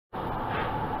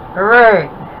Alright,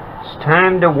 it's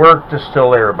time to work the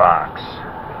still air box.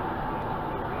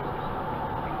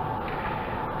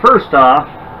 First off,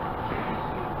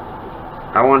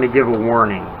 I want to give a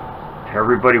warning to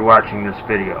everybody watching this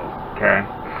video, okay?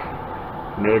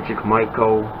 Magic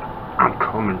Michael, I'm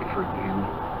coming for you.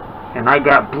 And I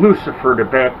got Lucifer to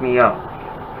back me up.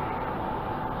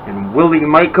 And Willie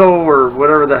Michael, or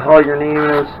whatever the hell your name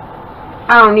is,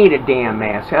 I don't need a damn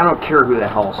mask. I don't care who the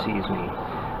hell sees me.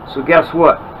 So guess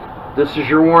what? This is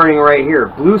your warning right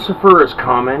here. Lucifer is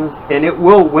coming, and it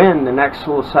will win the next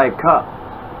Suicide Cup.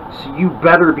 So you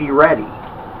better be ready.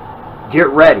 Get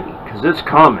ready, because it's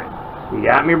coming. You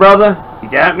got me, brother? You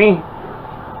got me?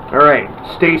 Alright,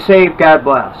 stay safe. God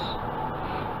bless.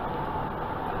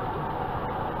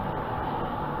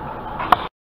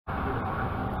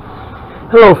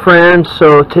 Hello, friends.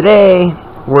 So today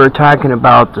we're talking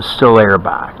about the still air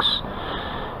box.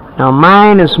 Now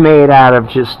mine is made out of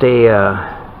just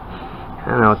a I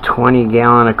don't know,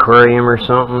 20-gallon aquarium or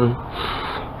something.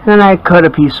 And I cut a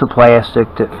piece of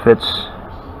plastic that fits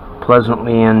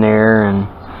pleasantly in there, and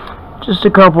just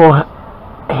a couple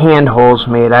hand holes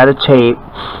made out of tape.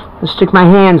 I stick my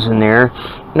hands in there,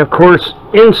 and of course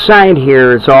inside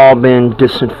here it's all been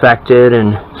disinfected,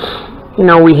 and you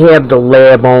know, we have the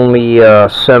lab only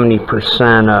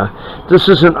 70%. This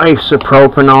isn't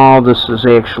isopropanol. This is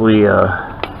actually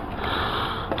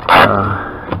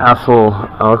ethyl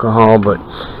alcohol, but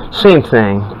same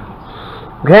thing.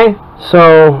 Okay,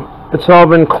 so it's all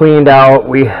been cleaned out.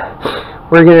 We're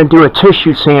going to do a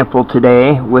tissue sample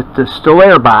today with the still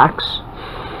air box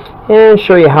and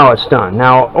show you how it's done.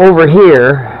 Now over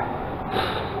here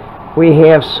we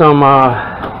have some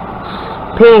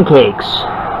pancakes,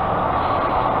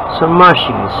 some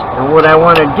mushies, and what I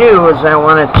want to do is I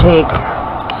want to take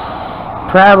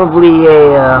probably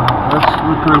a let's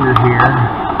look under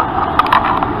here.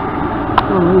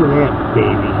 Oh, look at that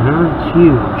baby, huh? It's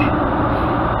huge.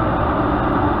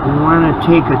 We want to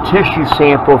take a tissue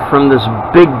sample from this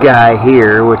big guy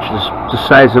here, which is the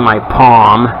size of my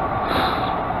palm,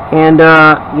 and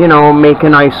you know, make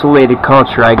an isolated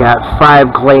culture. I got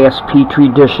 5 glass petri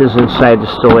dishes inside the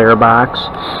still air box,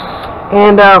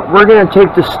 and we're going to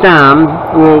take the stem,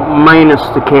 we'll minus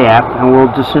the cap, and we'll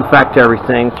disinfect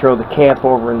everything, throw the cap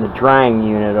over in the drying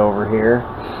unit over here,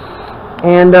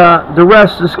 and the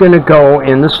rest is going to go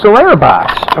in the still air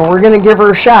box, and we're going to give her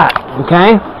a shot.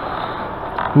 Okay,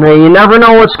 now you never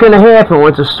know what's going to happen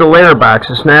with the still air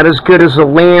box. It's not as good as a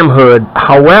lamb hood.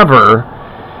 However,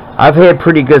 I've had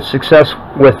pretty good success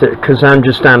with it because I'm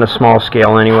just on a small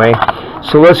scale anyway.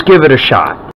 So let's give it a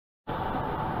shot.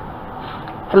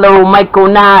 Hello, Michael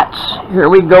Knots. Here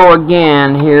we go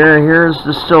again. Here's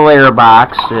the still air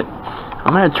box.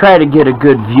 I'm going to try to get a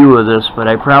good view of this, but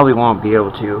I probably won't be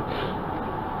able to.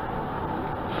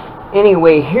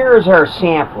 Anyway, here's our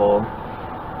sample.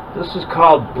 This is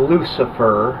called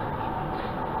Lucifer.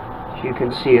 As you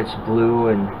can see, it's blue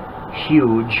and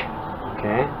huge.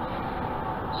 Okay.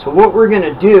 So what we're going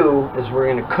to do is we're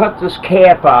going to cut this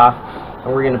cap off,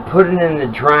 and we're going to put it in the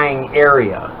drying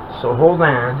area. So hold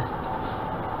on.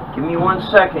 Give me 1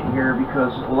 second here,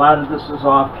 because a lot of this is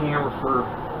off camera for,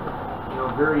 you know,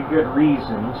 very good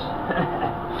reasons.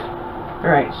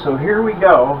 Alright, so here we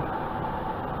go.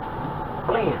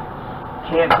 Bam.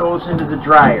 Cap goes into the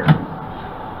dryer.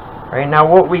 Right now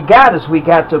what we got is we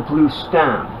got the blue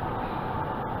stem.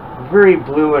 Very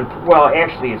blue, and well,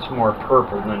 actually it's more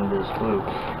purple than it is blue.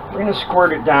 We're going to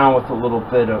squirt it down with a little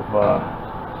bit of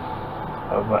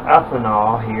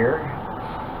ethanol here.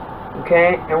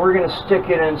 Okay, and we're going to stick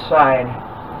it inside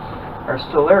our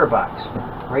still air box,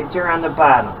 right there on the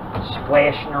bottom,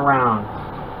 splashing around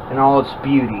in all its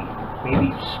beauty.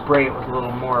 Maybe spray it with a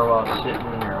little more while it's sitting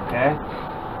in there, okay?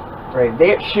 Right,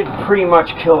 that should pretty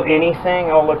much kill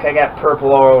anything. Oh, look, I got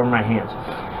purple all over my hands.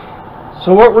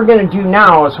 So what we're going to do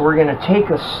now is we're going to take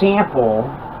a sample,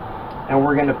 and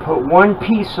we're going to put one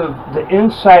piece of the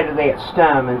inside of that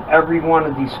stem in every one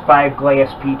of these 5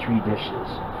 glass petri dishes.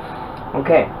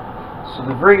 Okay. So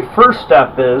the very first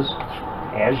step is,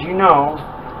 as you know,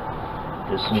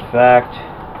 disinfect,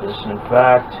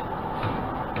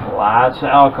 lots of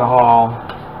alcohol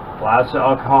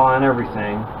on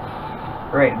everything.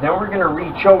 Right, then we're going to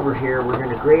reach over here, we're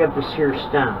going to grab this here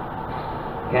stem.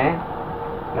 Okay?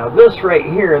 Now this right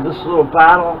here, this little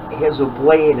bottle has a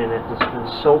blade in it that's been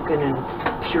soaking in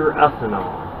pure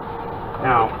ethanol.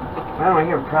 Now, I don't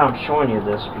have a problem showing you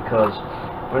this because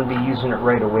I'm going to be using it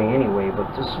right away anyway, but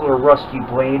this little rusty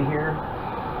blade here,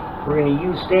 we're going to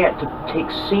use that to take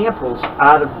samples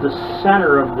out of the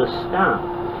center of the stem.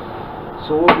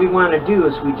 So what we want to do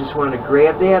is we just want to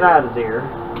grab that out of there,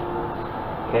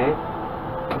 okay,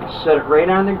 Set it right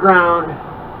on the ground.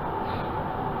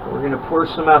 We're going to pour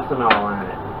some ethanol on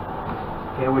it.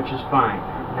 Okay, which is fine.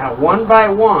 Now, one by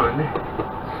one,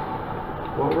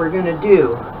 what we're going to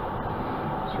do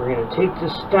is we're going to take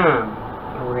this stem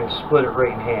and we're going to split it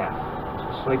right in half.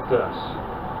 Just like this.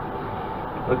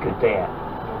 Look at that.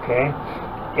 Okay?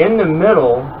 In the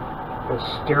middle is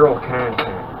sterile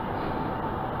content.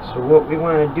 So what we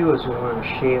want to do is we want to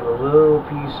shave a little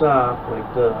piece off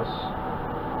like this.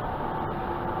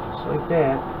 Just like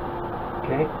that.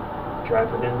 Okay? Drop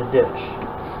it in the dish.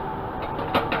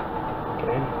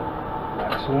 Okay?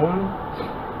 Next one.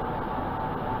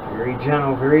 Very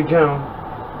gentle, very gentle.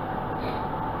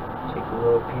 Take a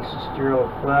little piece of sterile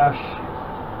flesh.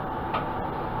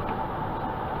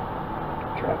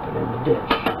 Drop it in the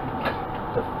dish.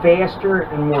 The faster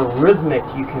and more rhythmic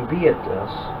you can be at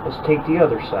this, let's take the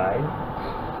other side,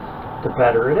 the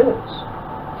better it is.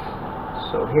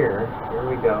 So here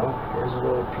we go. Here's a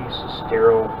little piece of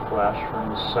sterile flesh from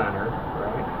the center,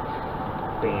 right?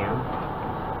 Bam.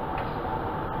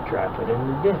 Drop it in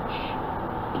the dish.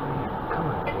 Come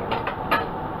on, man.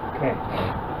 Okay.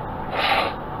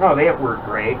 Oh, that worked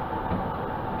great.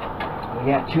 We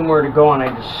got 2 more to go and I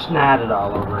just snotted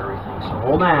all over everything, so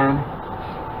hold on.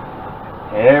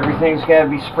 Everything's got to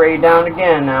be sprayed down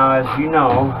again now, as you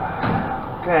know.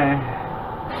 Okay.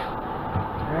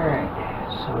 Alright,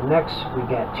 so next we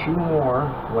got 2 more.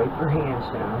 Wipe your hands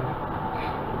down.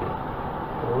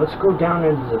 Well, let's go down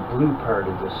into the blue part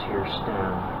of this here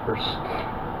stem. Or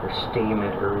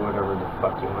stamen, or whatever the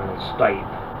fuck you want to stipe.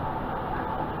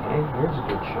 Okay, here's a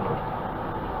good chunk.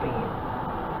 Bam.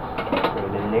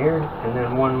 Right in there, and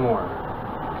then 1 more.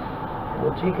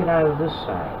 We'll take it out of this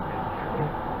side. Okay.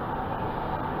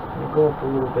 Go up a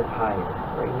little bit higher,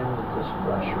 right into this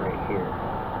brush right here.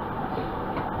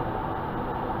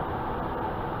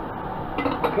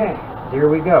 Okay, there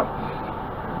we go.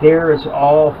 There is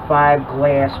all 5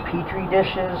 glass petri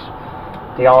dishes.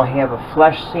 They all have a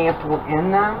flesh sample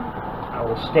in them. I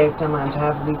will stack them on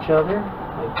top of each other,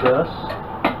 like this.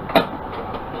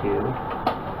 2,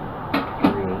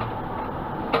 3,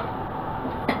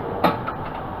 4.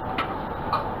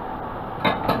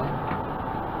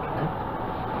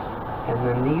 And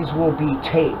then these will be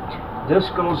taped. This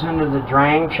goes into the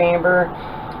drying chamber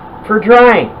for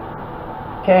drying.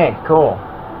 Okay, cool.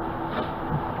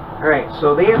 Alright,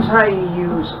 so that's how you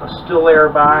use a still air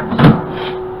box.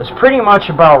 It's pretty much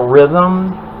about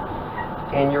rhythm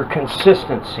and your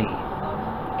consistency.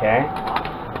 Okay?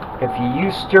 If you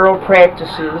use sterile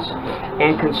practices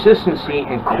and consistency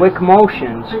and quick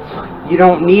motions, you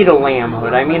don't need a lamb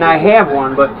hood. I mean, I have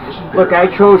one, but look, I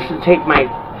chose to take my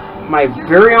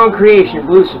very own creation,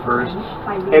 Lucifers,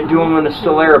 and do them in a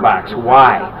still air box.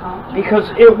 Why? Because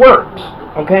it works.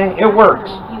 Okay? It works.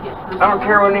 I don't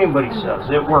care what anybody says.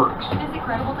 It works.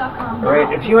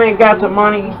 Alright, if you ain't got the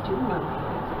money,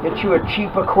 get you a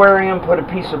cheap aquarium, put a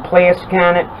piece of plastic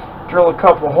on it, drill a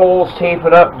couple holes, tape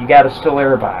it up, you got a still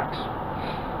air box.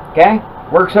 Okay?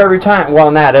 Works every time.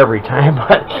 Well, not every time,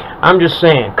 but I'm just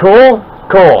saying. Cool?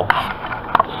 Cool.